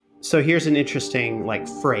So here's an interesting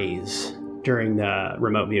phrase during the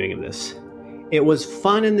remote viewing of this. It was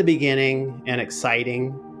fun in the beginning and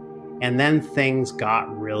exciting, and then things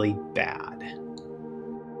got really bad.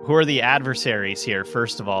 Who are the adversaries here,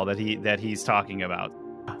 first of all, that he's talking about?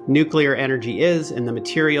 Nuclear energy is, and the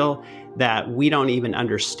material that we don't even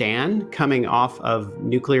understand coming off of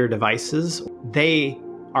nuclear devices, they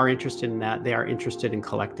are interested in that. They are interested in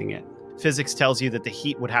collecting it. Physics tells you that the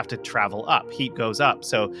heat would have to travel up. Heat goes up.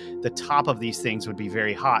 So the top of these things would be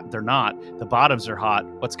very hot. They're not. The bottoms are hot.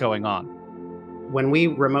 What's going on? When we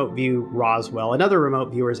remote view Roswell, and other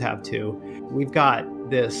remote viewers have too, we've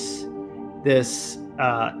got this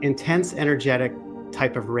intense energetic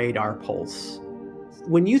type of radar pulse.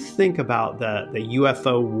 When you think about the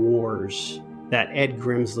UFO wars that Ed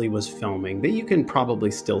Grimsley was filming, that you can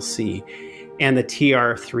probably still see, and the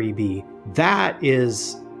TR-3B, that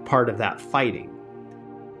is part of that fighting.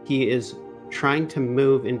 He is trying to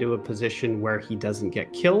move into a position where he doesn't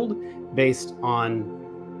get killed based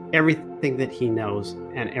on everything that he knows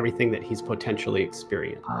and everything that he's potentially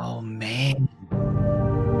experienced. Oh, man.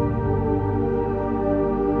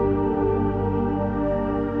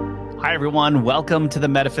 Hi, everyone. Welcome to the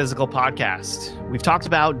Metaphysical Podcast. We've talked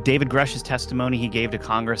about David Grusch's testimony he gave to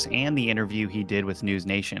Congress and the interview he did with News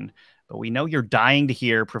Nation. But we know you're dying to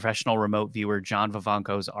hear professional remote viewer John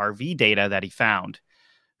Vivanco's RV data that he found.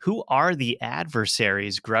 Who are the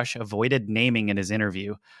adversaries Grusch avoided naming in his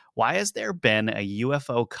interview? Why has there been a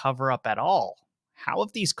UFO cover-up at all? How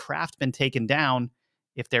have these craft been taken down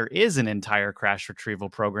if there is an entire crash retrieval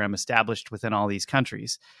program established within all these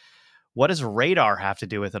countries? What does radar have to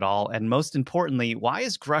do with it all? And most importantly, why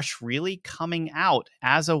is Grusch really coming out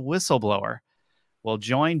as a whistleblower? Well,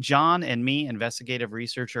 join John and me, investigative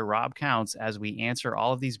researcher Rob Counts, as we answer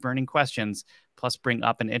all of these burning questions, plus bring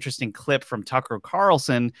up an interesting clip from Tucker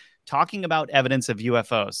Carlson talking about evidence of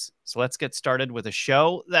UFOs. So let's get started with a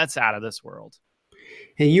show that's out of this world.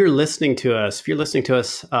 And you're listening to us, if you're listening to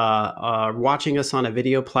us, watching us on a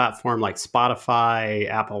video platform like Spotify,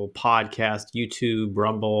 Apple Podcast, YouTube,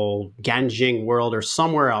 Rumble, Ganjing World, or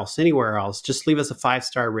somewhere else, anywhere else, just leave us a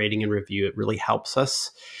 5-star rating and review. It really helps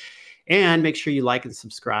us. And make sure you like and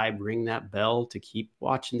subscribe, ring that bell to keep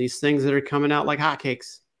watching these things that are coming out like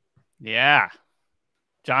hotcakes. Yeah.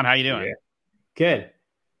 John, how you doing? Yeah. Good.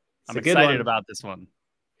 I'm excited about this one.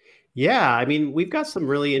 Yeah, I mean, we've got some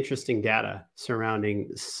really interesting data surrounding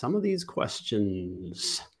some of these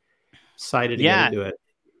questions. Excited to get into it.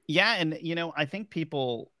 Yeah, and, I think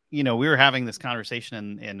people, we were having this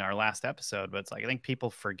conversation in our last episode, but it's like I think people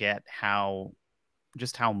forget how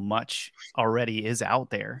much already is out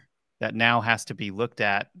there that now has to be looked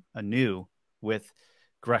at anew with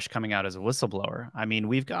Grusch coming out as a whistleblower. I mean,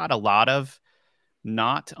 we've got a lot of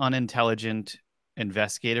not unintelligent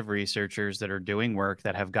investigative researchers that are doing work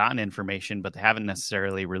that have gotten information, but they haven't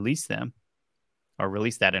necessarily released them or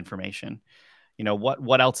released that information.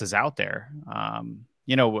 What else is out there?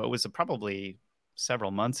 It was probably several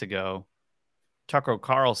months ago, Tucker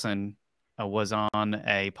Carlson was on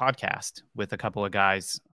a podcast with a couple of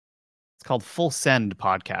guys. It's called Full Send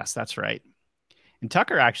Podcast. That's right. And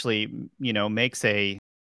Tucker actually, makes a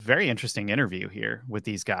very interesting interview here with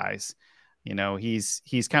these guys.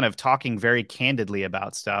 He's kind of talking very candidly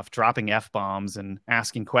about stuff, dropping F-bombs and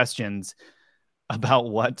asking questions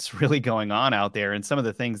about what's really going on out there and some of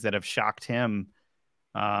the things that have shocked him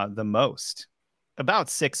the most.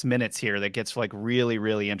 About 6 minutes here that gets really,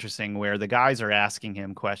 really interesting, where the guys are asking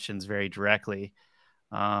him questions very directly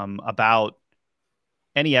about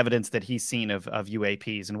any evidence that he's seen of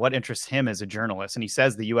UAPs and what interests him as a journalist. And he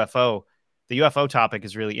says the UFO topic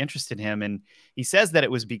has really interested him. And he says that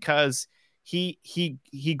it was because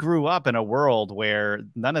he grew up in a world where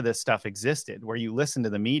none of this stuff existed, where you listen to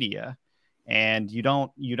the media and you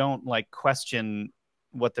don't question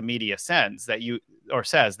what the media says, that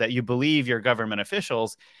you believe your government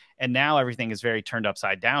officials. And now everything is very turned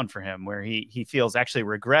upside down for him, where he feels actually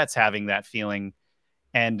regrets having that feeling.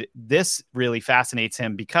 And this really fascinates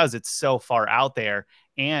him because it's so far out there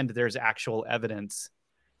and there's actual evidence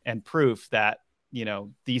and proof that,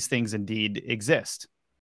 these things indeed exist.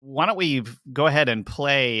 Why don't we go ahead and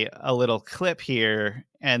play a little clip here,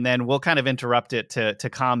 and then we'll kind of interrupt it to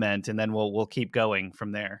comment, and then we'll keep going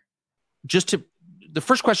from there. The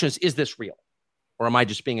first question is this real? Or am I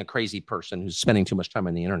just being a crazy person who's spending too much time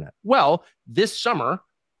on the internet? Well, this summer,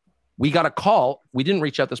 we got a call. We didn't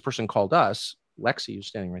reach out. This person called us. Lexi, who's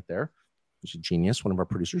standing right there, who's a genius, one of our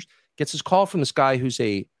producers, gets his call from this guy who's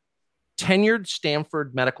a tenured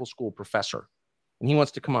Stanford medical school professor, and he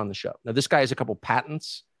wants to come on the show. Now, this guy has a couple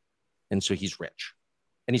patents, and so he's rich.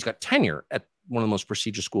 And he's got tenure at one of the most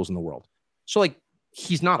prestigious schools in the world. So,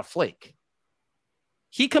 he's not a flake.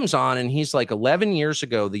 He comes on and he's like, 11 years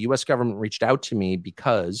ago, the US government reached out to me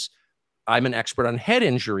because I'm an expert on head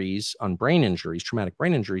injuries, on brain injuries, traumatic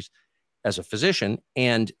brain injuries as a physician.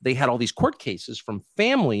 And they had all these court cases from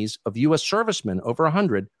families of US servicemen, over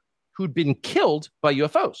 100, who'd been killed by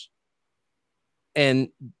UFOs. And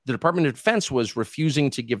the Department of Defense was refusing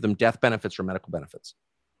to give them death benefits or medical benefits.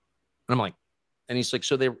 And I'm like, and he's like,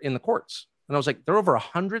 so they're in the courts. And I was like, there are over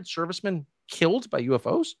 100 servicemen killed by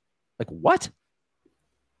UFOs? Like, what?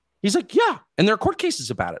 He's like, yeah. And there are court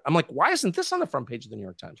cases about it. I'm like, why isn't this on the front page of the New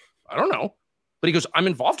York Times? I don't know. But he goes, I'm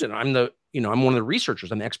involved in it. I'm one of the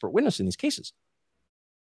researchers. I'm the expert witness in these cases.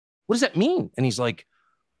 What does that mean? And he's like,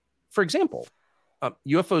 for example,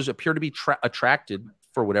 UFOs appear to be attracted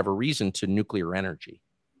for whatever reason to nuclear energy.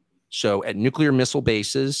 So at nuclear missile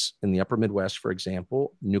bases in the upper Midwest, for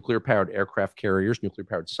example, nuclear-powered aircraft carriers,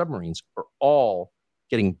 nuclear-powered submarines are all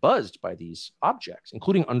getting buzzed by these objects,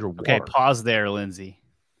 including underwater. Okay, pause there, Lindsay.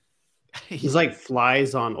 He's like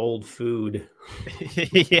flies on old food.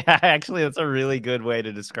 Yeah, actually, that's a really good way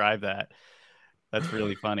to describe that. That's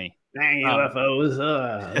really funny. Dang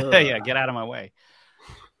UFOs. Yeah, get out of my way.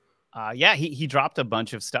 Yeah, he dropped a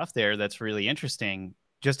bunch of stuff there that's really interesting,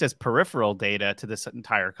 just as peripheral data to this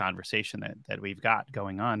entire conversation that we've got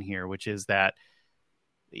going on here, which is that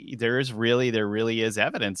there really is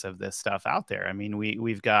evidence of this stuff out there. I mean,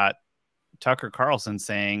 we've got Tucker Carlson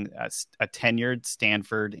saying a tenured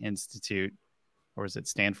Stanford Institute, or is it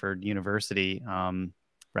Stanford University,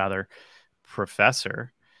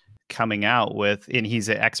 professor coming out with, and he's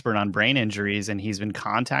an expert on brain injuries, and he's been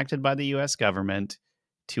contacted by the U.S. government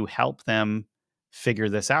to help them figure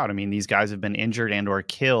this out. I mean, these guys have been injured and or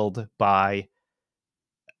killed by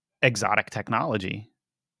exotic technology.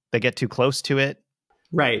 They get too close to it.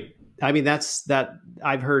 Right. I mean,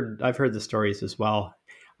 I've heard the stories as well.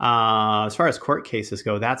 As far as court cases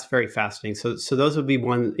go, that's very fascinating. So those would be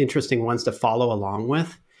interesting ones to follow along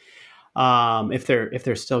with, if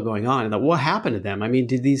they're still going on. And what happened to them? I mean,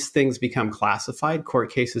 did these things become classified?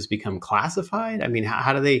 Court cases become classified? I mean,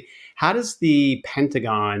 how does the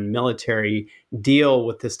Pentagon military deal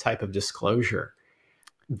with this type of disclosure?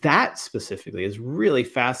 That specifically is really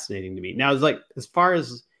fascinating to me. Now, it's like, as far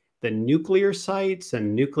as the nuclear sites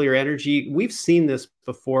and nuclear energy, we've seen this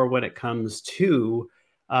before when it comes to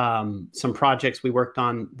some projects we worked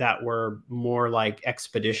on that were more like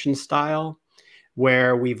expedition style,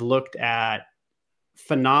 where we've looked at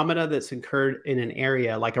phenomena that's occurred in an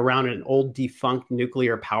area like around an old defunct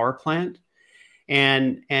nuclear power plant.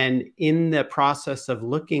 And in the process of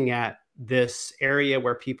looking at this area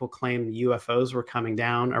where people claimed UFOs were coming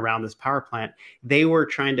down around this power plant, they were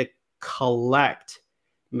trying to collect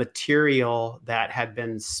material that had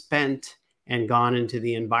been spent and gone into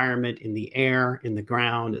the environment, in the air, in the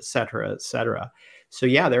ground, et cetera, et cetera. So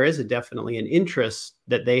yeah, there is definitely an interest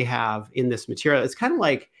that they have in this material. It's kind of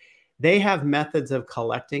like they have methods of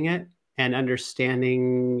collecting it and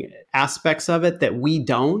understanding aspects of it that we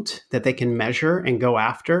don't, that they can measure and go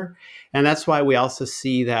after. And that's why we also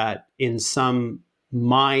see that in some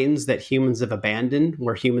mines that humans have abandoned,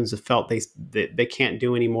 where humans have felt they can't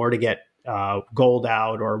do anymore to get gold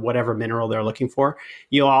out or whatever mineral they're looking for,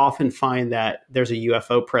 you'll often find that there's a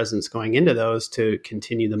UFO presence going into those to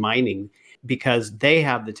continue the mining, because they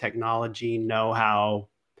have the technology, know how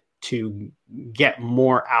to get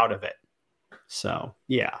more out of it. So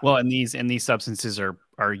yeah. Well, and these substances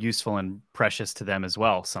are useful and precious to them as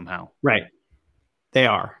well somehow. Right. They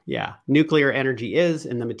are. Yeah. Nuclear energy is,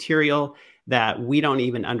 and the material that we don't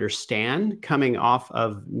even understand coming off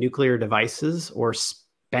of nuclear devices or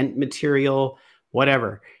spent material,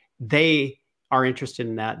 whatever, they are interested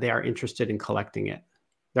in that. They are interested in collecting it.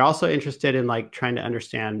 They're also interested in like trying to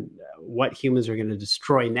understand what humans are going to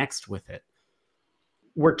destroy next with it.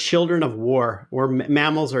 We're children of war.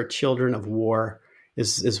 Mammals are children of war,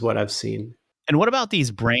 is what I've seen. And what about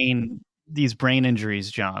these brain injuries,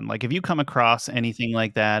 John? Like, have you come across anything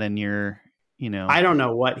like that in your, I don't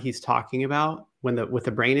know what he's talking about with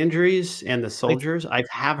the brain injuries and the soldiers. I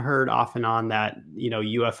have heard off and on that,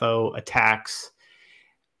 UFO attacks.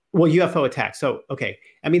 Well, UFO attacks. So, okay.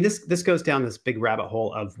 I mean, this goes down this big rabbit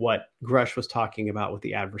hole of what Grusch was talking about with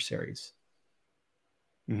the adversaries.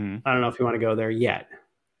 Mm-hmm. I don't know if you want to go there yet.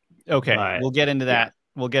 Okay. But we'll get into that. Yeah.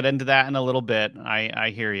 We'll get into that in a little bit.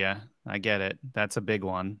 I hear you. I get it. That's a big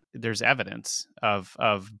one. There's evidence of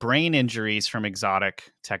brain injuries from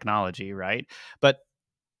exotic technology, right? But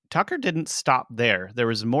Tucker didn't stop there. There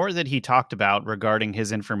was more that he talked about regarding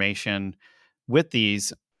his information with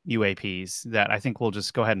these UAPs that I think we'll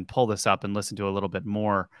just go ahead and pull this up and listen to a little bit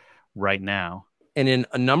more right now. And in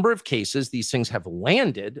a number of cases, these things have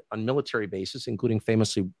landed on military bases, including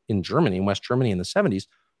famously in Germany, in West Germany in the 70s.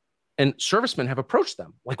 And servicemen have approached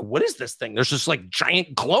them like, what is this thing? There's this like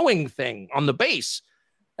giant glowing thing on the base.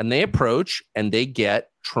 And they approach and they get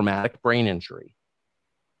traumatic brain injury.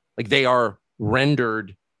 Like they are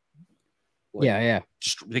rendered. Like,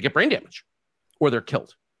 they get brain damage or they're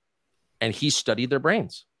killed. And he studied their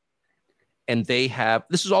brains. And they have,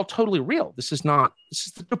 this is all totally real. This is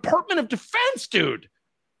the Department of Defense, dude.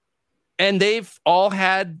 And they've all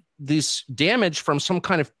had this damage from some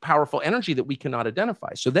kind of powerful energy that we cannot identify.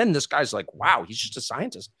 So then this guy's like, wow, he's just a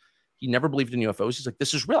scientist. He never believed in UFOs. He's like,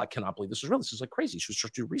 this is real. I cannot believe this is real. This is like crazy. He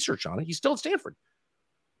should do research on it. He's still at Stanford.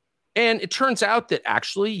 And it turns out that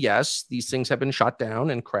actually, yes, these things have been shot down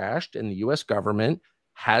and crashed, and the US government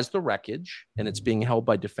has the wreckage, and it's being held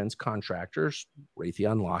by defense contractors,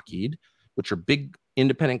 Raytheon, Lockheed, which are big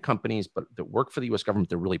independent companies, but that work for the US government.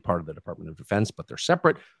 They're really part of the Department of Defense, but they're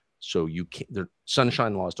separate. So you can't, their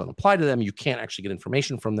sunshine laws don't apply to them. You can't actually get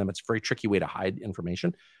information from them. It's a very tricky way to hide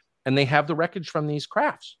information. And they have the wreckage from these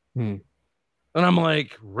crafts. And I'm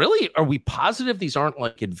like, really? Are we positive these aren't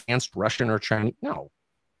like advanced Russian or Chinese? No,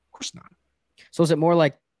 of course not. So is it more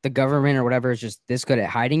like the government or whatever is just this good at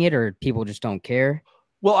hiding it, or people just don't care?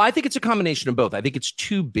 Well, I think it's a combination of both. I think it's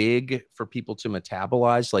too big for people to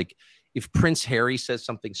metabolize. Like if Prince Harry says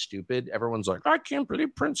something stupid, everyone's like, I can't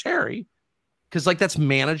believe Prince Harry. Because like that's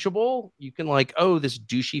manageable. You can like, oh, this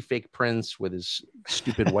douchey fake prince with his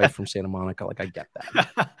stupid wife from Santa Monica. Like I get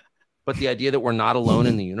that. But the idea that we're not alone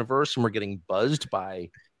in the universe and we're getting buzzed by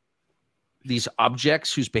these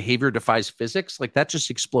objects whose behavior defies physics, like that just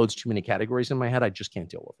explodes too many categories in my head. I just can't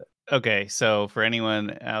deal with it. Okay, so for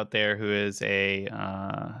anyone out there who is a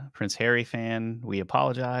Prince Harry fan, we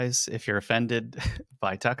apologize if you're offended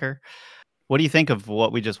by Tucker. What do you think of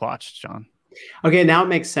what we just watched, John? Okay, now it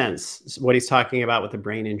makes sense what he's talking about with the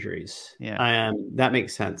brain injuries. Yeah, that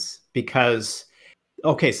makes sense because,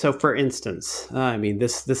 okay, so for instance, I mean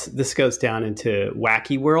this goes down into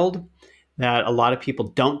wacky world that a lot of people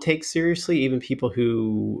don't take seriously, even people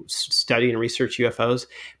who study and research UFOs.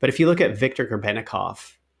 But if you look at Viktor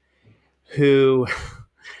Gorbachev, who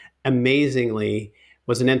amazingly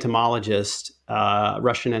was an entomologist,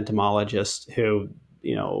 Russian entomologist, who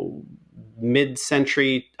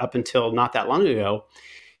mid-century up until not that long ago,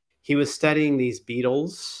 he was studying these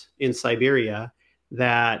beetles in Siberia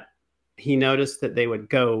that he noticed that they would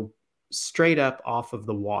go straight up off of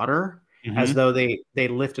the water as though they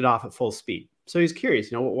lifted off at full speed. So he's curious,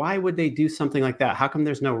 why would they do something like that? How come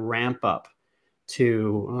there's no ramp up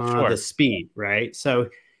to the speed, right? So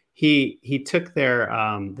he took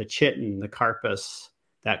the chitin, the carpus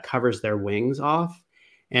that covers their wings off,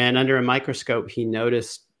 and under a microscope, he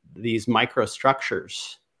noticed these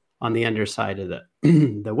microstructures on the underside of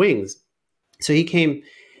the wings. So he came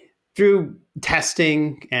through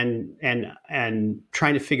testing and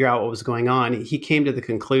trying to figure out what was going on. He came to the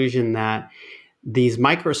conclusion that these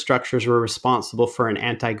microstructures were responsible for an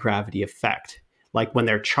anti-gravity effect. Like when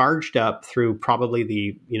they're charged up through probably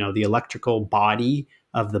the electrical body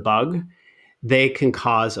of the bug, they can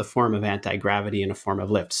cause a form of anti-gravity and a form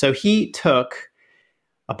of lift. So he took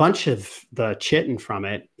a bunch of the chitin from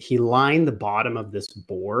it. He lined the bottom of this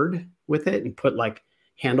board with it and put like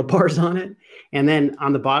handlebars on it. And then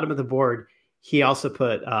on the bottom of the board, he also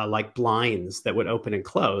put like blinds that would open and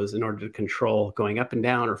close in order to control going up and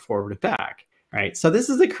down or forward and back. Right. So this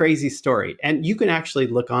is a crazy story. And you can actually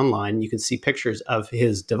look online. You can see pictures of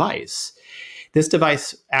his device. This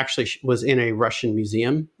device actually was in a Russian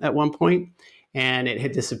museum at one point, and it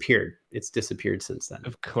had disappeared. It's disappeared since then.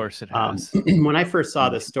 Of course it has. When I first saw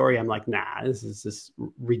this story, I'm like, nah, this is this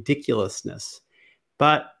ridiculousness.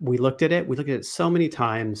 But we looked at it so many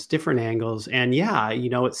times, different angles. And yeah,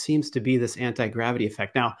 it seems to be this anti-gravity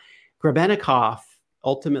effect. Now, Grebennikov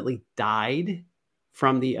ultimately died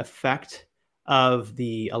from the effect of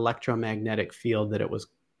the electromagnetic field that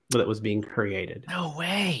was being created. No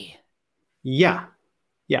way. Yeah.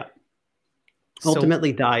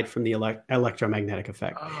 Ultimately died from the electromagnetic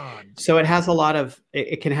effect. So it has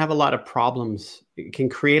it can have a lot of problems. It can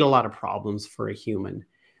create a lot of problems for a human.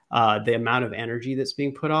 The amount of energy that's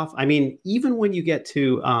being put off. I mean, even when you get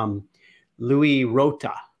to Louis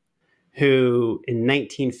Rota, who in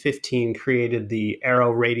 1915 created the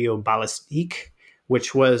aeroradioballistique,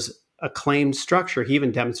 which was a claimed structure. He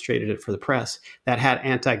even demonstrated it for the press that had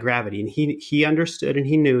anti-gravity. And he understood and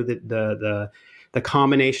he knew that the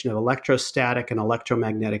combination of electrostatic and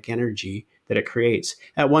electromagnetic energy that it creates.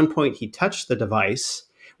 At one point, he touched the device,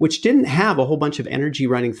 which didn't have a whole bunch of energy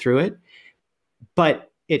running through it,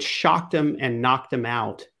 but it shocked him and knocked him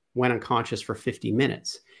out, went unconscious for 50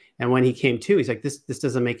 minutes. And when he came to, he's like, this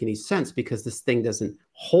doesn't make any sense because this thing doesn't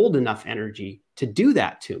hold enough energy to do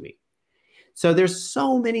that to me. So there's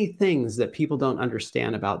so many things that people don't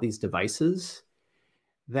understand about these devices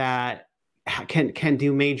that can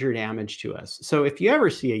do major damage to us. So if you ever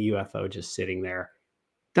see a UFO just sitting there,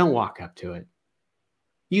 don't walk up to it.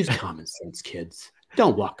 Use common sense, kids.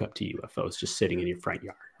 Don't walk up to UFOs just sitting in your front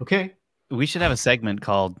yard, okay? We should have a segment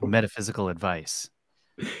called Metaphysical Advice.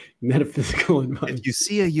 Metaphysical advice. If you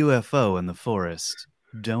see a UFO in the forest,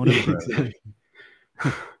 don't approach. Exactly.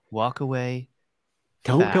 Walk away.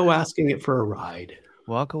 Don't go asking it for a ride.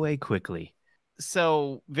 Walk away quickly.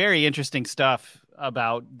 So very interesting stuff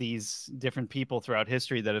about these different people throughout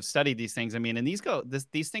history that have studied these things. I mean, and these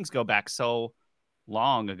things go back so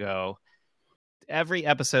long ago. Every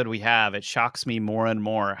episode we have, it shocks me more and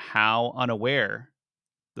more how unaware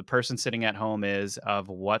the person sitting at home is of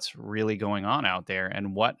what's really going on out there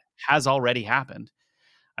and what has already happened.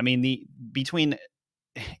 I mean, between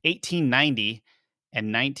 1890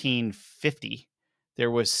 and 1950, there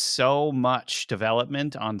was so much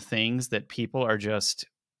development on things that people are just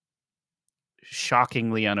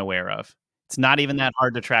shockingly unaware of. It's not even that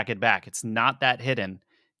hard to track it back. It's not that hidden.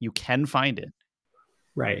 You can find it.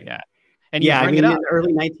 Right. Yeah. And yeah, you I bring mean, it up. in the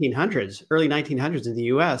early 1900s in the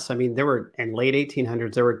U.S., I mean, and late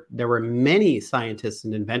 1800s, there were many scientists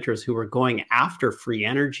and inventors who were going after free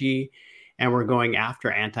energy and were going after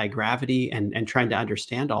anti-gravity and trying to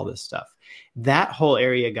understand all this stuff. That whole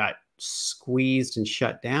area got squeezed and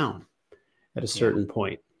shut down at a certain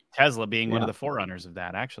point. Tesla being one of the forerunners of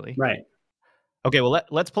that, actually. Right. Okay, well,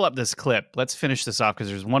 let's pull up this clip. Let's finish this off because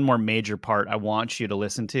there's one more major part I want you to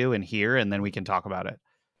listen to and hear, and then we can talk about it.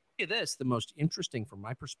 This, the most interesting from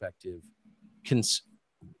my perspective, I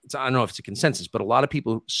don't know if it's a consensus, but a lot of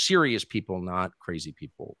people, serious people, not crazy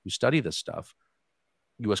people who study this stuff,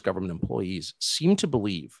 U.S. government employees, seem to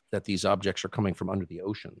believe that these objects are coming from under the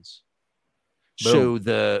oceans. Boom. So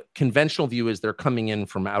the conventional view is they're coming in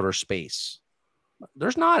from outer space.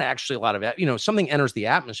 There's not actually a lot of, something enters the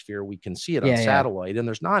atmosphere, we can see it on satellite, and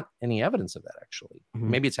there's not any evidence of that, actually.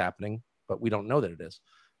 Mm-hmm. Maybe it's happening, but we don't know that it is.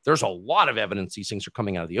 There's a lot of evidence these things are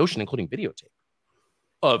coming out of the ocean, including videotape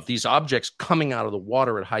of these objects coming out of the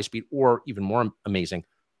water at high speed, or even more amazing,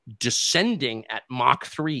 descending at Mach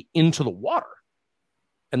 3 into the water.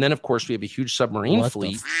 And then, of course, we have a huge submarine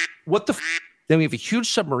fleet. Then we have a huge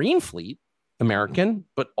submarine fleet, American,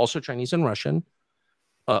 but also Chinese and Russian,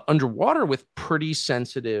 underwater with pretty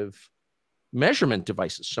sensitive measurement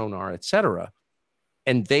devices, sonar, etc.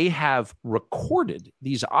 And they have recorded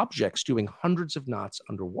these objects doing hundreds of knots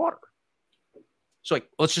underwater. So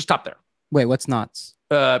let's just stop there. Wait, what's knots?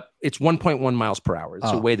 It's 1.1 miles per hour.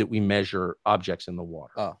 It's a way that we measure objects in the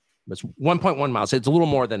water. It's 1.1 miles. It's a little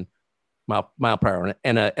more than mile per hour.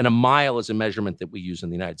 And a mile is a measurement that we use in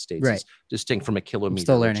the United States. Right. It's distinct from a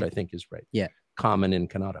kilometer, which I think is common in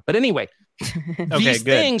Canada. But anyway, these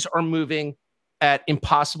things are moving at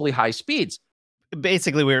impossibly high speeds.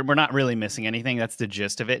 Basically, we're not really missing anything. That's the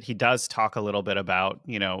gist of it. He does talk a little bit about,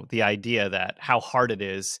 the idea that how hard it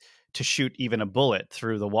is to shoot even a bullet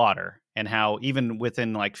through the water, and how even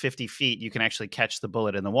within like 50 feet, you can actually catch the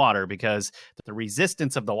bullet in the water because the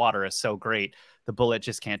resistance of the water is so great, the bullet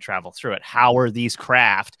just can't travel through it. How are these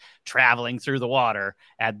craft traveling through the water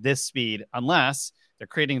at this speed unless they're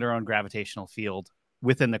creating their own gravitational field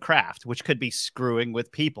within the craft, which could be screwing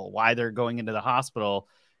with people? Why they're going into the hospital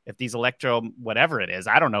if these whatever it is,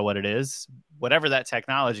 I don't know what it is, whatever that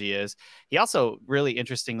technology is. He also really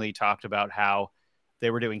interestingly talked about how they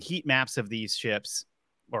were doing heat maps of these ships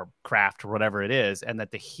or craft or whatever it is, and that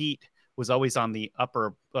the heat was always on the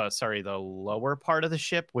the lower part of the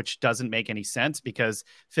ship, which doesn't make any sense because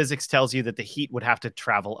physics tells you that the heat would have to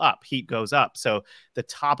travel up. Heat goes up. So the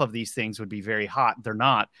top of these things would be very hot. They're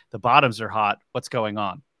not. The bottoms are hot. What's going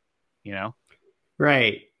on?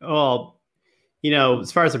 Right. Well,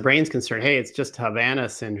 as far as the brain's concerned, hey, it's just Havana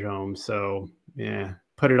syndrome. So yeah,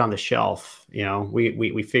 put it on the shelf.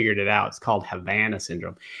 We figured it out. It's called Havana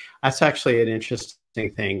syndrome. That's actually an interesting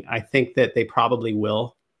thing. I think that they probably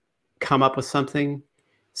will come up with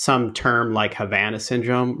some term like Havana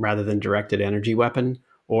syndrome rather than directed energy weapon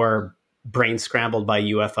or brain scrambled by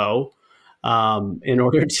UFO, in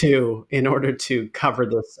order to cover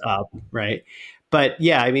this up, right? But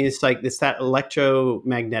yeah, I mean, it's that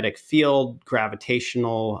electromagnetic field,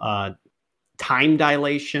 gravitational, time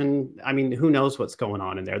dilation. I mean, who knows what's going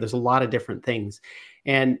on in there? There's a lot of different things.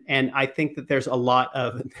 And I think that there's a lot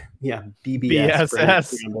of,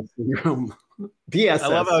 BSS syndrome. BSS. I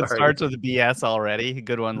love how it starts with a BS already.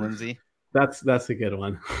 Good one, Lindsay. That's a good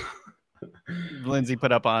one. Lindsay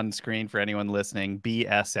put up on screen for anyone listening,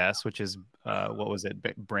 BSS, which is what was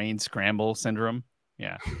it? Brain scramble syndrome.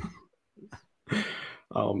 Yeah.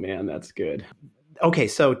 Oh man, that's good. Okay,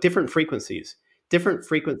 so different frequencies, different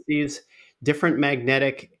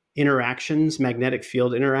magnetic interactions, magnetic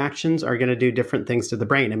field interactions are going to do different things to the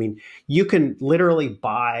brain. I mean, you can literally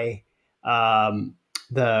buy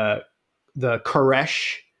the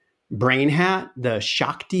Koresh brain hat, the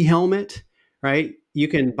Shakti helmet, right? You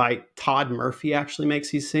can buy, Todd Murphy actually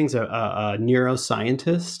makes these things, a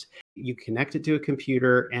neuroscientist. You connect it to a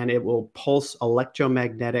computer and it will pulse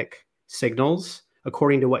electromagnetic signals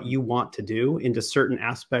according to what you want to do into certain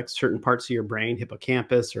aspects, certain parts of your brain,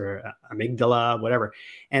 hippocampus or amygdala, whatever.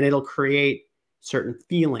 And it'll create certain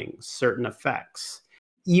feelings, certain effects.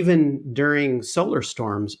 Even during solar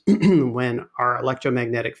storms, when our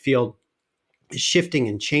electromagnetic field is shifting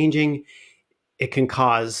and changing, it can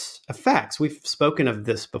cause effects. We've spoken of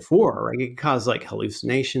this before, right? It can cause like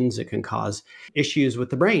hallucinations. It can cause issues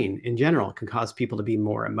with the brain in general. It can cause people to be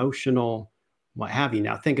more emotional, what have you.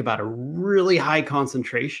 Now, think about a really high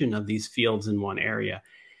concentration of these fields in one area.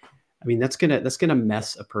 I mean, that's gonna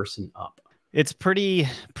mess a person up. It's pretty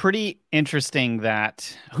interesting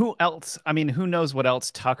that who knows what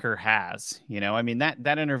else Tucker has, you know? I mean,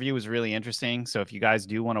 that interview was really interesting. So if you guys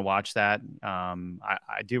do want to watch that,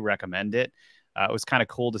 I do recommend it. It was kind of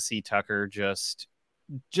cool to see Tucker just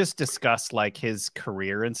discuss like his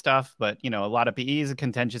career and stuff. But, you know, he's a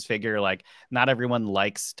contentious figure. Like not everyone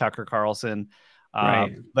likes Tucker Carlson.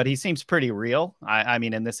 Right. But he seems pretty real. I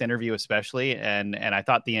mean, in this interview, especially. And I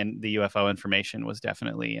thought the UFO information was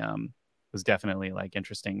definitely like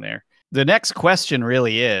interesting there. The next question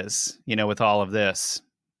really is, you know, with all of this,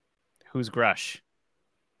 who's Grusch?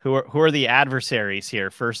 Who are the adversaries here?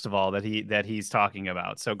 First of all, that he's talking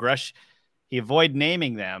about. So Grusch, he avoided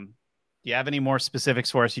naming them. Do you have any more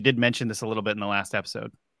specifics for us? You did mention this a little bit in the last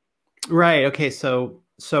episode. Right. Okay. So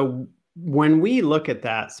when we look at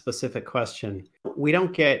that specific question, we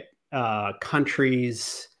don't get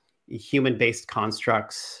countries, human-based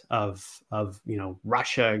constructs of you know,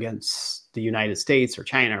 Russia against the United States or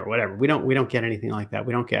China or whatever. We don't get anything like that.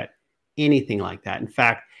 We don't get anything like that. In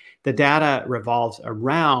fact, the data revolves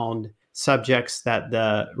around subjects that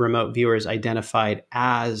the remote viewers identified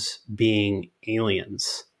as being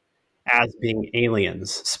aliens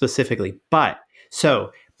specifically. But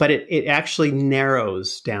it actually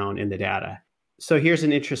narrows down in the data. So here's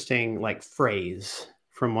an interesting like phrase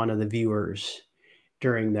from one of the viewers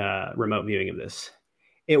during the remote viewing of this.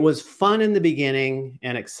 It was fun in the beginning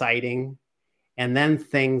and exciting, and then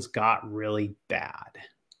things got really bad.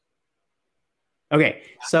 Okay,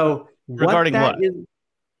 so Regarding what?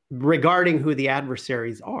 Regarding who the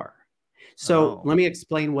adversaries are. So let me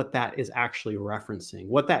explain what that is actually referencing.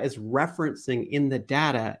 What that is referencing in the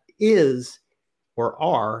data is or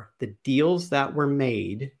are the deals that were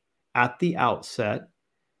made at the outset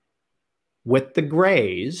with the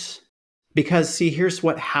Greys. Because see, here's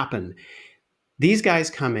what happened. These guys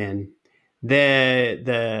come in,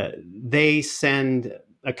 they send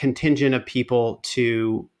a contingent of people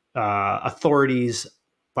to authorities,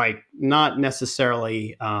 like not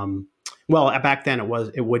necessarily, well, back then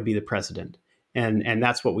it would be the president. And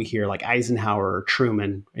that's what we hear, like Eisenhower or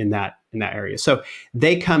Truman in that area. So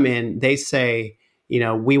they come in, they say, you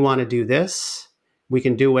know, we want to do this. We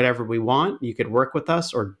can do whatever we want. You could work with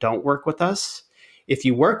us or don't work with us. If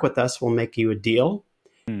you work with us, we'll make you a deal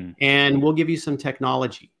and we'll give you some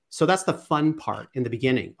technology. So that's the fun part in the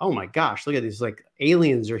beginning. Oh my gosh, look at these, like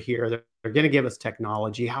aliens are here. They're going to give us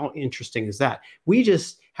technology. How interesting is that? We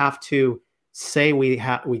just have to say we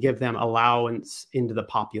give them allowance into the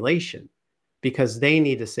population because they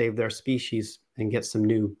need to save their species and get some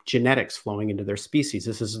new genetics flowing into their species.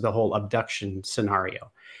 This is the whole abduction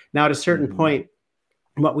scenario. Now, at a certain point,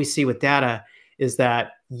 what we see with data is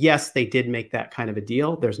that, yes, they did make that kind of a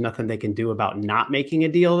deal. There's nothing they can do about not making a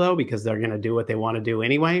deal, though, because they're going to do what they want to do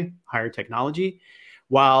anyway, higher technology.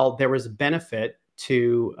 While there was benefit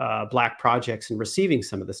to Black projects in receiving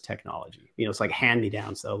some of this technology. You know, it's like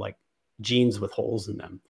hand-me-downs, though, like jeans with holes in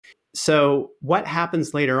them. So what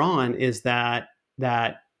happens later on is that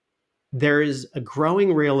there is a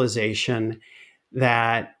growing realization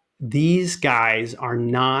that these guys are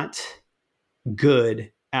not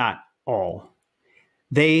good at all.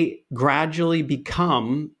 They gradually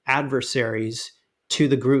become adversaries to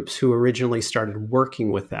the groups who originally started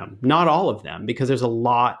working with them. Not all of them, because there's a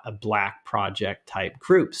lot of Black project type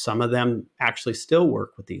groups. Some of them actually still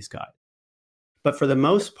work with these guys. But for the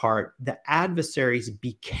most part, the adversaries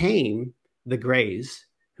became the Greys,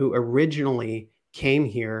 who originally came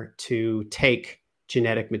here to take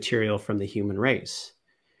genetic material from the human race.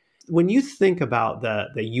 when you think about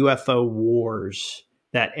the UFO wars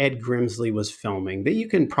that Ed Grimsley was filming, that you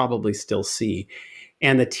can probably still see,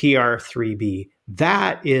 and the TR-3B,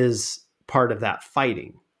 that is part of that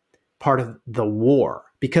fighting, part of the war,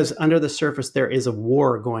 because under the surface there is a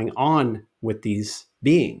war going on with these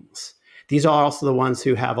beings. These are also the ones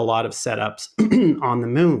who have a lot of setups on the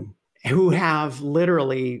moon, who have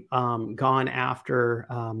literally gone after.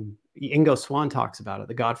 Ingo Swann talks about it.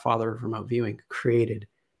 The godfather of remote viewing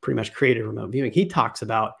pretty much created remote viewing. He talks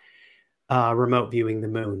about remote viewing the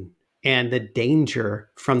moon and the danger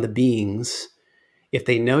from the beings if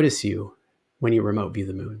they notice you when you remote view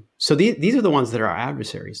the moon. So these are the ones that are our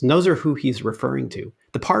adversaries, and those are who he's referring to.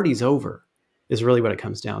 The party's over is really what it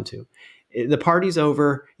comes down to. The party's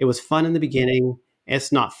over. It was fun in the beginning.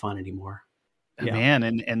 It's not fun anymore. Yeah.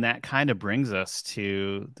 Man, and that kind of brings us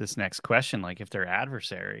to this next question. Like, if they're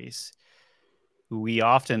adversaries, we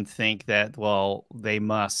often think that, well, they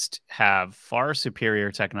must have far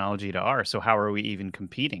superior technology to ours, so how are we even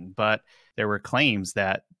competing? But there were claims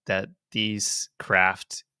that these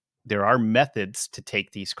craft, there are methods to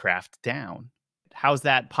take these craft down. How's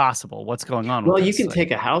that possible? What's going on with this? Well, you can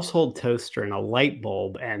take a household toaster and a light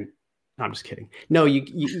bulb and... No, I'm just kidding. No,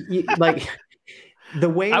 you like... The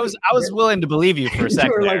way I was willing to believe you for a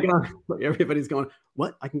second. Like, everybody's going,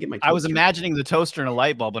 what? I can get my toaster. I was imagining the toaster and a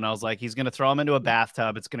light bulb, and I was like, he's going to throw them into a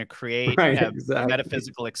bathtub. It's going to create a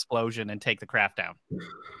metaphysical explosion and take the craft down.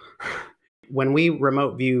 When we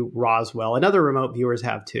remote view Roswell, and other remote viewers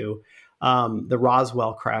have too, the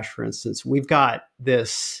Roswell crash, for instance, we've got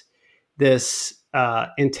this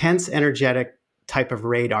intense energetic type of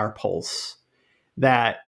radar pulse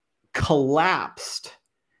that collapsed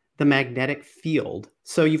the magnetic field.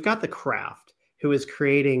 So you've got the craft who is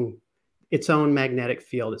creating its own magnetic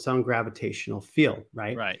field, its own gravitational field,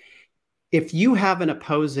 right? Right. If you have an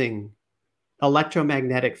opposing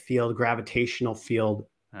electromagnetic field, gravitational field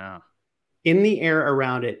in the air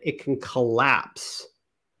around it, it can collapse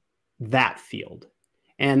that field.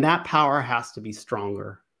 And that power has to be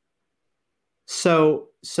stronger. So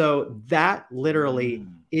that literally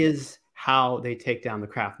is how they take down the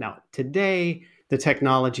craft. Now, today, the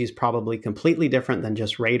technology is probably completely different than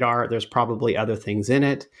just radar. There's probably other things in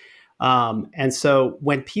it. And so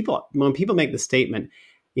when people make the statement,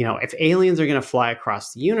 if aliens are going to fly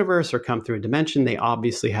across the universe or come through a dimension, they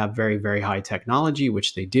obviously have very, very high technology,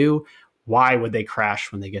 which they do. Why would they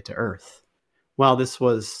crash when they get to Earth? Well, this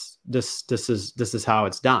is how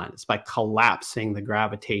it's done. It's by collapsing the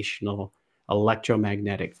gravitational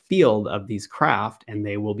electromagnetic field of these craft, and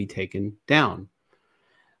they will be taken down.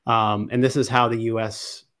 And this is how the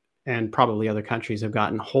U.S. and probably other countries have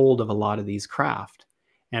gotten hold of a lot of these craft,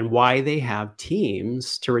 and why they have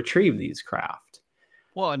teams to retrieve these craft.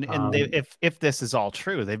 Well, and if this is all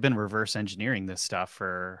true, they've been reverse engineering this stuff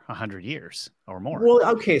for 100 years or more. Well,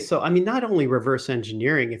 okay, so I mean, not only reverse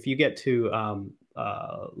engineering. If you get to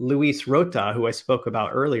Luis Rota, who I spoke about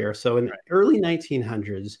earlier, so in the early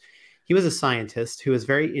 1900s, he was a scientist who was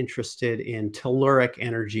very interested in telluric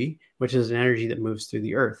energy, which is an energy that moves through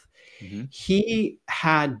the Earth. Mm-hmm. He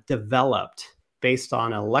had developed, based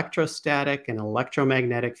on electrostatic and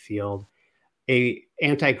electromagnetic field, a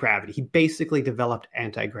anti-gravity. He basically developed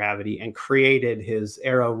anti-gravity and created his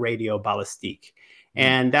aero-radio ballistique. Mm-hmm.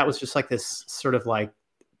 And that was just like this sort of like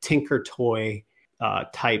Tinker Toy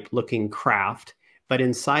type looking craft. But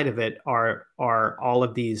inside of it are all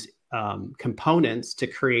of these components to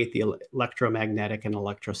create the electromagnetic and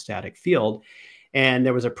electrostatic field. And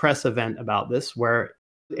there was a press event about this where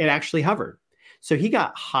it actually hovered. So he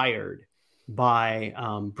got hired by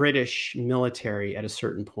British military at a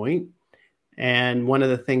certain point. And one of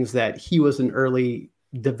the things that he was an early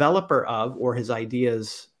developer of, or his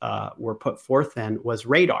ideas were put forth then, was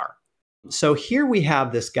radar. So here we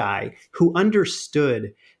have this guy who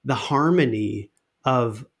understood the harmony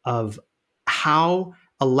of how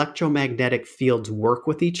electromagnetic fields work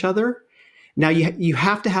with each other. Now, you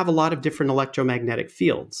have to have a lot of different electromagnetic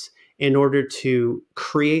fields in order to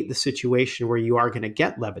create the situation where you are going to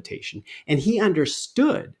get levitation. And he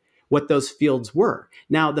understood what those fields were.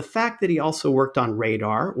 Now, the fact that he also worked on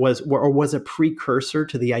radar was a precursor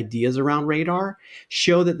to the ideas around radar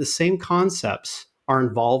show that the same concepts are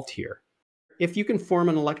involved here. If you can form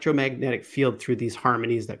an electromagnetic field through these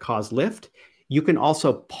harmonies that cause lift, you can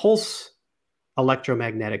also pulse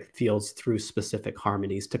electromagnetic fields through specific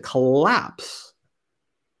harmonies to collapse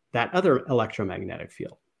that other electromagnetic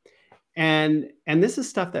field. And this is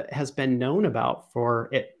stuff that has been known about for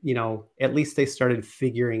it, at least they started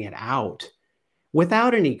figuring it out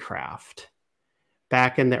without any craft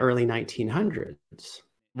back in the early 1900s.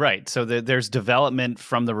 Right. So there's development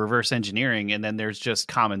from the reverse engineering, and then there's just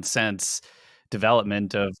common sense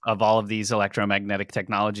development of all of these electromagnetic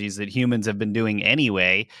technologies that humans have been doing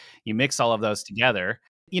anyway. You mix all of those together.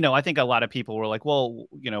 I think a lot of people were like, well,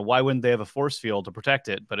 why wouldn't they have a force field to protect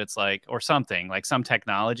it? But it's like, or something like some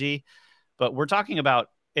technology. But we're talking about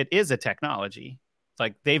it is a technology. It's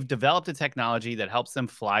like they've developed a technology that helps them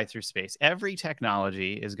fly through space. Every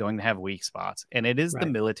technology is going to have weak spots, and it is the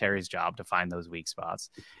Right. military's job to find those weak spots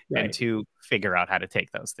and Right. to figure out how to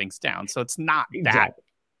take those things down. So it's not that Exactly.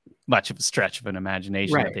 much of a stretch of an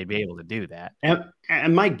imagination that Right. they'd be able to do that.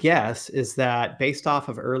 And my guess is that based off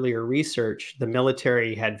of earlier research, the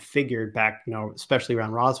military had figured back, especially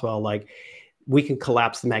around Roswell, like we can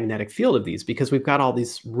collapse the magnetic field of these because we've got all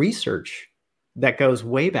this research that goes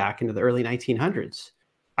way back into the early 1900s.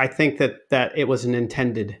 I think that it was an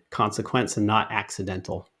intended consequence and not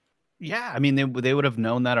accidental. Yeah, I mean they would have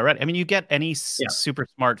known that already. I mean, you get any Yeah. super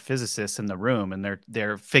smart physicists in the room, and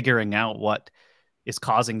they're figuring out what is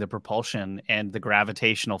causing the propulsion and the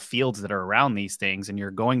gravitational fields that are around these things, and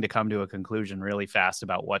you're going to come to a conclusion really fast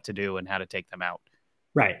about what to do and how to take them out.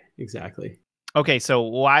 Right. Exactly. Okay, so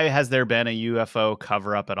why has there been a UFO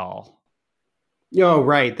cover up at all? Oh,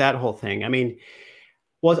 right. That whole thing. I mean,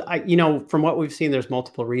 well, from what we've seen, there's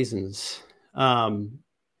multiple reasons. And,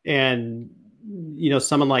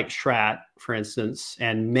 someone like Schratt, for instance,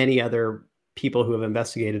 and many other people who have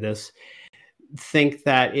investigated this think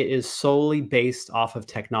that it is solely based off of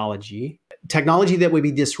technology that would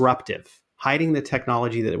be disruptive, hiding the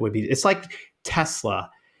technology that would be, it's like Tesla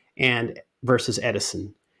and versus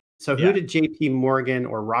Edison. So who did JP Morgan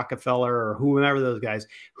or Rockefeller or whomever those guys,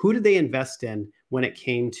 who did they invest in when it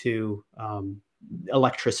came to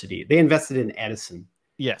electricity? They invested in Edison.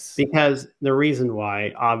 Yes. Because the reason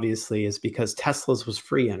why, obviously, is because Tesla's was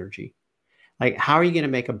free energy. Like, how are you going to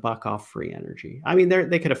make a buck off free energy? I mean,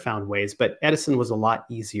 they could have found ways, but Edison was a lot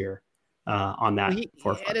easier on that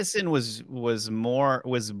forefront. Edison was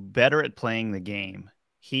better at playing the game.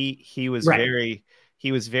 He was Right.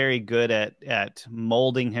 very good at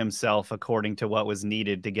molding himself according to what was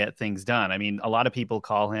needed to get things done. I mean, a lot of people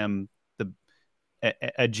call him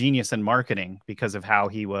a genius in marketing because of how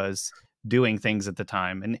he was doing things at the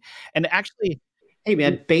time. And actually, hey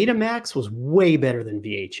man, Betamax was way better than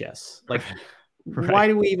VHS. Like, why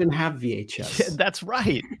do we even have VHS? Yeah, that's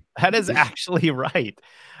right. That is actually right.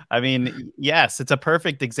 I mean, yes, it's a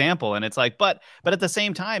perfect example. And it's like, but at the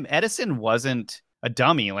same time, Edison wasn't a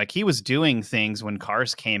dummy. Like, he was doing things when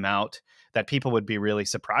cars came out that people would be really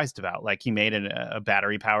surprised about. Like, he made a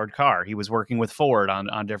battery powered car. He was working with Ford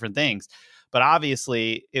on different things. But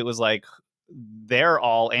obviously, it was like they're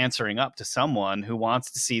all answering up to someone who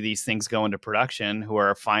wants to see these things go into production, who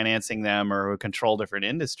are financing them or who control different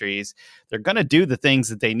industries. They're going to do the things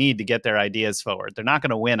that they need to get their ideas forward. They're not going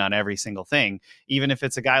to win on every single thing, even if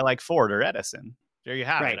it's a guy like Ford or Edison. There you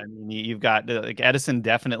have it. I mean, you've got like Edison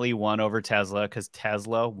definitely won over Tesla because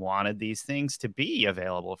Tesla wanted these things to be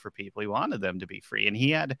available for people. He wanted them to be free, and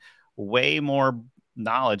he had way more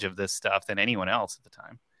knowledge of this stuff than anyone else at the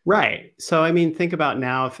time. Right. So, I mean, think about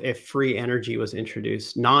now if free energy was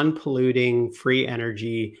introduced, non-polluting free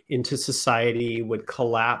energy into society would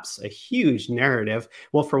collapse a huge narrative.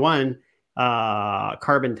 Well, for one,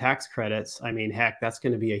 carbon tax credits, I mean, heck, that's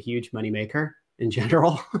going to be a huge moneymaker in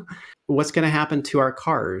general. What's going to happen to our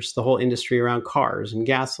cars, the whole industry around cars and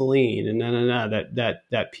gasoline and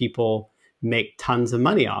that people make tons of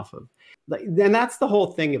money off of? And that's the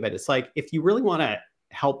whole thing of it. It's like, if you really want to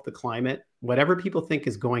help the climate, whatever people think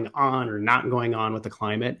is going on or not going on with the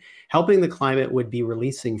climate, helping the climate would be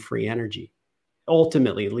releasing free energy,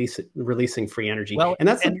 ultimately releasing free energy. Well, and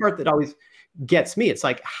that's the part that always gets me. It's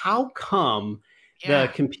like, how come the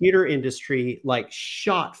computer industry like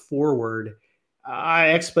shot forward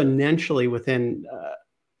exponentially within,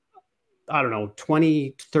 I don't know,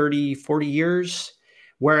 20, 30, 40 years,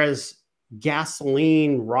 whereas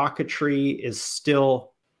gasoline rocketry is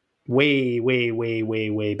still way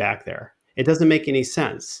back there. It doesn't make any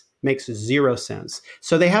sense. Makes zero sense.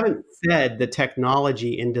 So they haven't fed the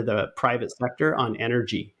technology into the private sector on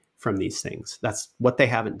energy from these things. That's what they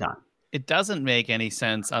haven't done. It doesn't make any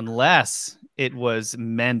sense unless it was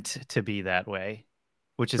meant to be that way,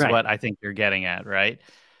 which is what I think you're getting at, right?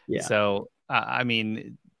 Yeah. So, I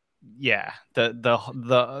mean, yeah,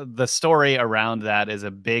 the story around that is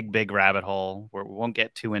a big rabbit hole where we won't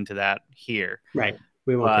get too into that here. Right.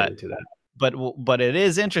 We won't get into that. But it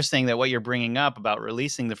is interesting that what you're bringing up about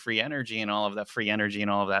releasing the free energy and all of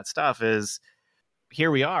that stuff is, here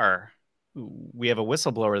we are we have a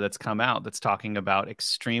whistleblower that's come out that's talking about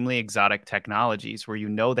extremely exotic technologies where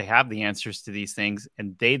they have the answers to these things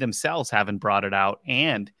and they themselves haven't brought it out,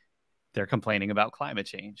 and they're complaining about climate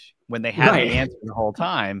change when they had the answer the whole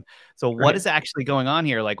time. So what is actually going on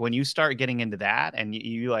here? Like when you start getting into that, and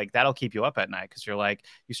you like, that'll keep you up at night, because you're like,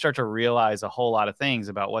 you start to realize a whole lot of things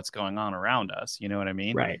about what's going on around us. You know what I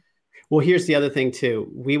mean? Right. Well, here's the other thing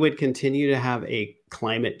too. We would continue to have a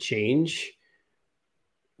climate change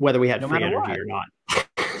whether we had free energy or not.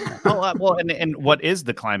 Well, and what is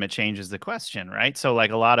the climate change is the question, right? So like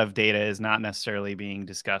a lot of data is not necessarily being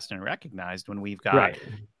discussed and recognized when we've got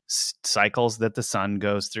cycles that the sun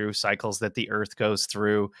goes through, cycles that the earth goes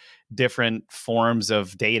through, different forms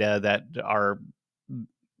of data that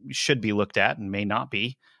should be looked at and may not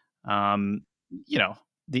be.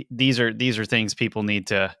 These are things people need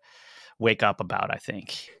to wake up about, I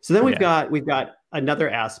think. So then we've got another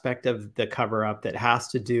aspect of the cover up that has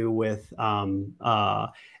to do with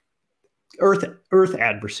Earth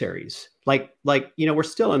adversaries. Like we're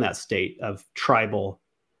still in that state of tribal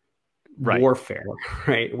warfare,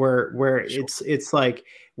 right? Where it's like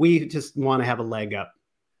we just want to have a leg up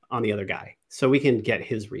on the other guy so we can get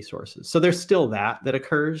his resources. So there's still that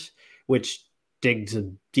occurs, which digs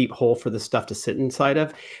a deep hole for the stuff to sit inside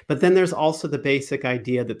of. But then there's also the basic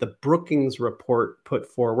idea that the Brookings report put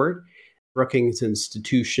forward, Brookings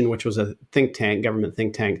Institution, which was a think tank, government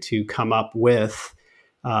think tank, to come up with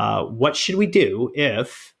what should we do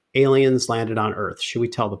if aliens landed on Earth? Should we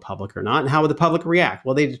tell the public or not? And how would the public react?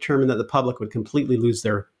 Well, they determined that the public would completely lose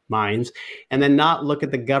their minds and then not look at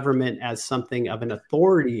the government as something of an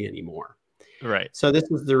authority anymore. Right. So this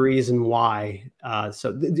is the reason why.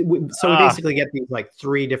 So we basically get these like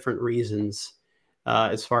three different reasons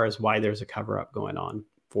as far as why there's a cover up going on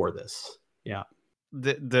for this. Yeah.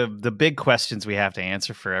 The big questions we have to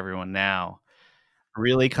answer for everyone now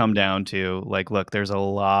really come down to like, look, there's a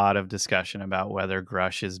lot of discussion about whether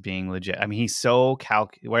Grusch is being legit. I mean, he's so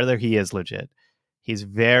whether he is legit. He's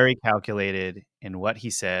very calculated in what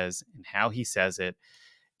he says and how he says it.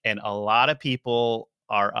 And a lot of people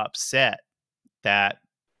are upset that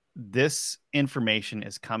this information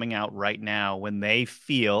is coming out right now when they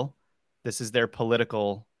feel this is their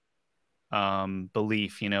political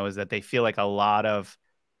belief, is that they feel like a lot of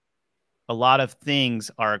things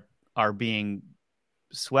are being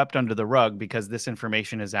swept under the rug because this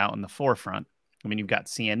information is out in the forefront. I mean, you've got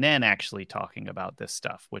CNN actually talking about this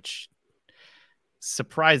stuff, which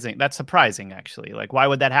that's surprising actually. Like, why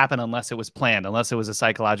would that happen unless it was planned, unless it was a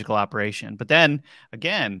psychological operation? But then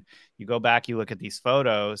again, you go back, you look at these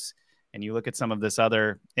photos and you look at some of this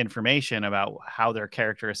other information about how their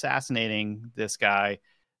character assassinating this guy.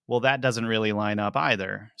 Well, that doesn't really line up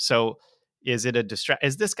either. So is it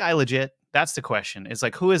is this guy legit? That's the question. It's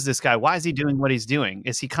like, who is this guy? Why is he doing what he's doing?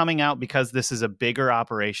 Is he coming out because this is a bigger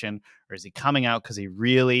operation, or is he coming out because he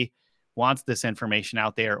really wants this information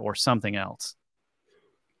out there, or something else?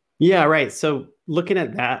 Yeah, right. So looking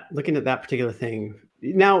at that particular thing.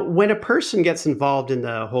 Now, when a person gets involved in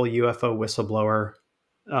the whole UFO whistleblower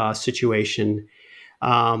situation,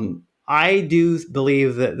 I do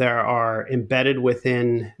believe that there are embedded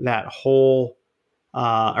within that whole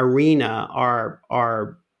arena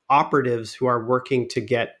are operatives who are working to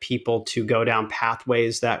get people to go down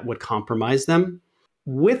pathways that would compromise them.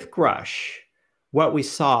 With Grusch, what we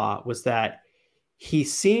saw was that he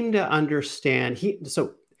seemed to understand.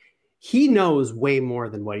 He knows way more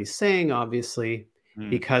than what he's saying, obviously,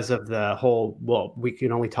 because of the whole, well, we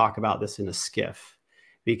can only talk about this in a skiff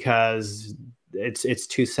because it's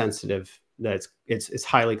too sensitive. That it's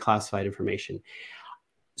highly classified information.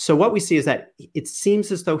 So what we see is that it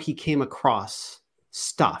seems as though he came across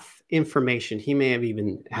information. He may have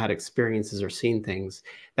even had experiences or seen things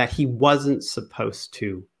that he wasn't supposed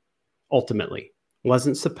to ultimately.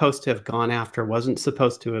 Wasn't supposed to have gone after, wasn't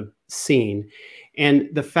supposed to have seen. And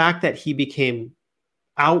the fact that he became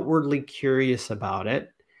outwardly curious about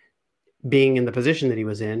it, being in the position that he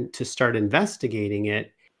was in to start investigating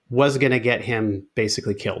it, was going to get him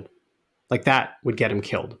basically killed. Like that would get him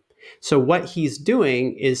killed. So what he's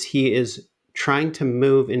doing is he is trying to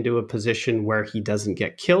move into a position where he doesn't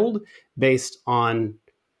get killed based on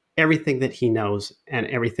everything that he knows and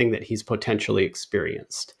everything that he's potentially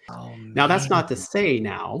experienced. Now, that's not to say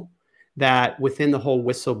now that within the whole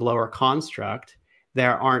whistleblower construct,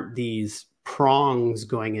 there aren't these prongs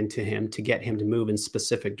going into him to get him to move in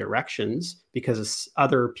specific directions because of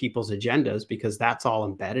other people's agendas, because that's all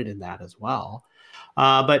embedded in that as well.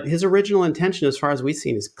 But his original intention, as far as we've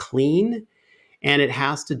seen, is clean, and it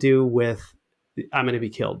has to do with, I'm going to be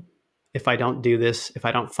killed. If I don't do this, if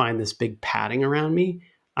I don't find this big padding around me,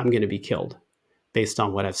 I'm going to be killed. based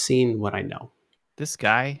on what I've seen, what I know. This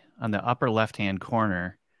guy on the upper left-hand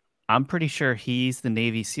corner, I'm pretty sure he's the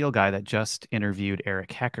Navy SEAL guy that just interviewed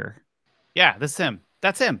Eric Hecker. Yeah, that's him.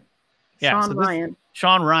 That's him. Yeah, Sean Ryan.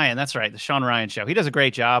 Sean Ryan. That's right. The Sean Ryan show. He does a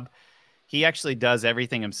great job. He actually does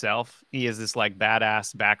everything himself. He has this like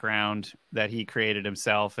badass background that he created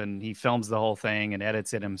himself, and he films the whole thing and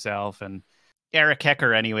edits it himself. And Eric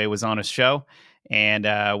Hecker, anyway, was on his show, and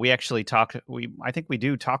we actually talked. I think we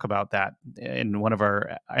do talk about that in one of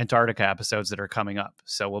our Antarctica episodes that are coming up.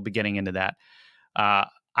 So we'll be getting into that. I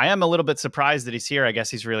am a little bit surprised that he's here. I guess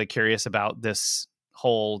he's really curious about this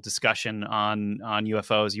whole discussion on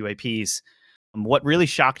UFOs, UAPs. What really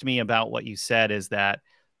shocked me about what you said is that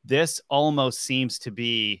this almost seems to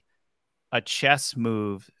be a chess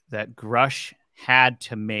move that Grusch had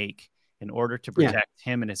to make in order to protect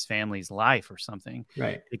him and his family's life or something.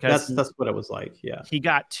 Right. Because that's what it was like. Yeah. He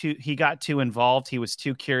got too involved. He was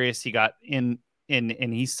too curious. He got in and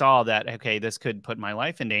he saw that, okay, this could put my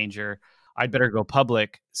life in danger. I'd better go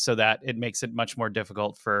public so that it makes it much more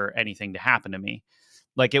difficult for anything to happen to me.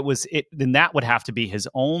 Like then that would have to be his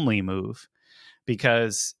only move,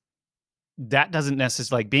 because that doesn't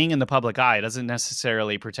necessarily, like being in the public eye doesn't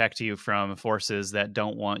necessarily protect you from forces that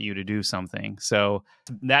don't want you to do something. So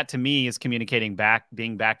that to me is communicating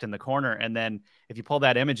being backed in the corner. And then if you pull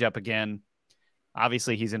that image up again,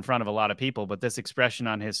 obviously he's in front of a lot of people, but this expression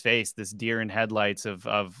on his face, this deer in headlights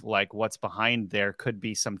of like what's behind there, could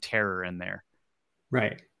be some terror in there.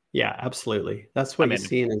 Right. Yeah, absolutely. That's what you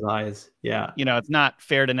see in his eyes. Yeah. You know, it's not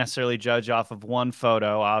fair to necessarily judge off of one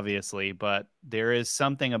photo, obviously, but there is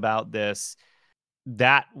something about this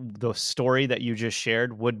that the story that you just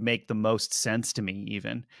shared would make the most sense to me,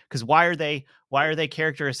 even because why are they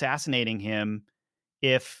character assassinating him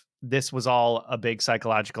if this was all a big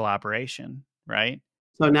psychological operation, right?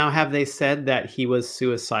 So now have they said that he was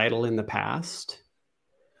suicidal in the past?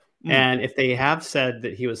 And if they have said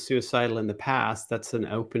that he was suicidal in the past, that's an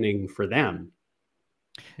opening for them.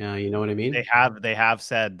 Yeah, you know what I mean? They have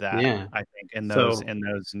said that. Yeah. I think in those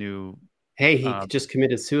new. Hey, he just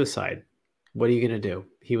committed suicide. What are you going to do?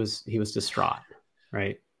 He was distraught,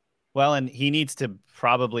 right? Well, and he needs to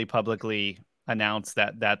probably publicly announce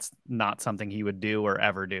that that's not something he would do or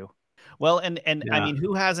ever do. Well, and I mean,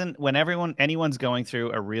 who hasn't? When anyone's going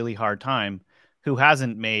through a really hard time, who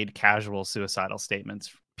hasn't made casual suicidal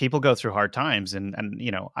statements? People go through hard times, and you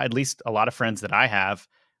know, at least a lot of friends that I have,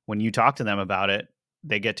 when you talk to them about it,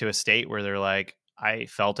 they get to a state where they're like, I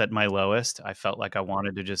felt at my lowest. I felt like I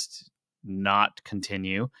wanted to just not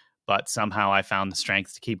continue, but somehow I found the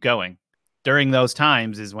strength to keep going. During those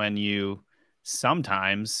times is when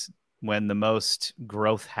when the most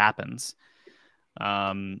growth happens.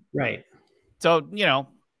 Right. So, you know,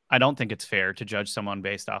 I don't think it's fair to judge someone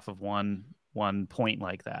based off of one point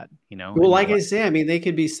like that, you know. Well, like I say, I mean, they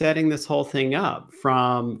could be setting this whole thing up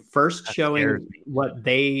from first showing what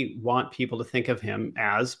they want people to think of him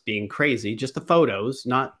as being crazy, just the photos,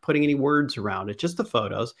 not putting any words around it, just the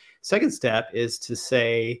photos. Second step is to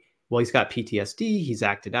say, well, he's got PTSD, he's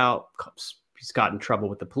acted out, he's got in trouble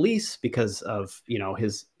with the police because of, you know,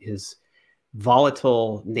 his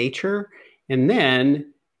volatile nature. And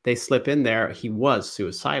then they slip in there, he was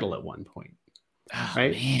suicidal at one point. Oh,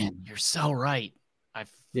 right? Man, you're so right.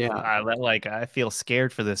 I feel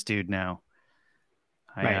scared for this dude now.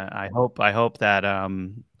 I hope that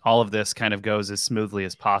all of this kind of goes as smoothly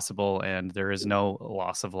as possible and there is no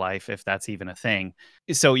loss of life, if that's even a thing.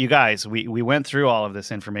 So you guys, we went through all of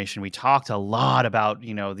this information. We talked a lot about,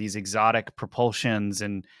 you know, these exotic propulsions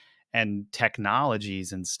and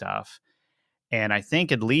technologies and stuff. And I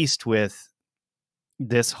think at least with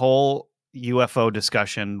this whole UFO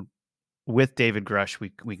discussion with David Grusch,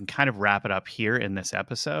 we can kind of wrap it up here in this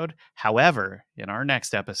episode. However, in our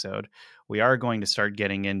next episode, we are going to start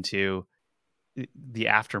getting into the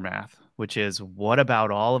aftermath, which is what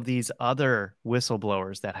about all of these other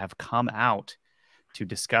whistleblowers that have come out to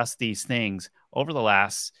discuss these things over the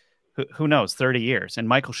last, who knows, 30 years. And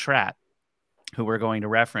Michael Schratt, who we're going to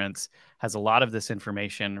reference, has a lot of this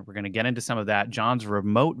information. We're going to get into some of that. John's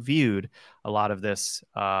remote viewed a lot of this,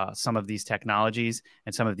 some of these technologies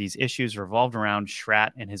and some of these issues revolved around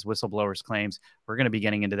Schratt and his whistleblowers' claims. We're going to be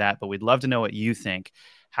getting into that, but we'd love to know what you think.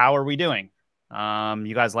 How are we doing?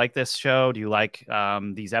 You guys like this show? Do you like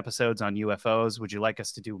these episodes on UFOs? Would you like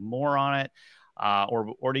us to do more on it?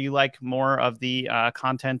 Or do you like more of the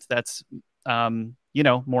content that's, more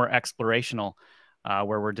explorational?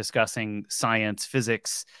 Where we're discussing science,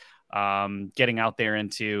 physics, getting out there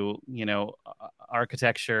into,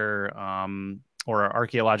 architecture or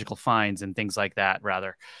archaeological finds and things like that,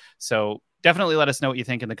 rather. So definitely let us know what you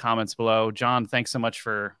think in the comments below. John, thanks so much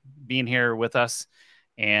for being here with us.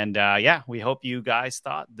 And yeah, we hope you guys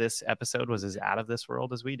thought this episode was as out of this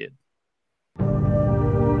world as we did.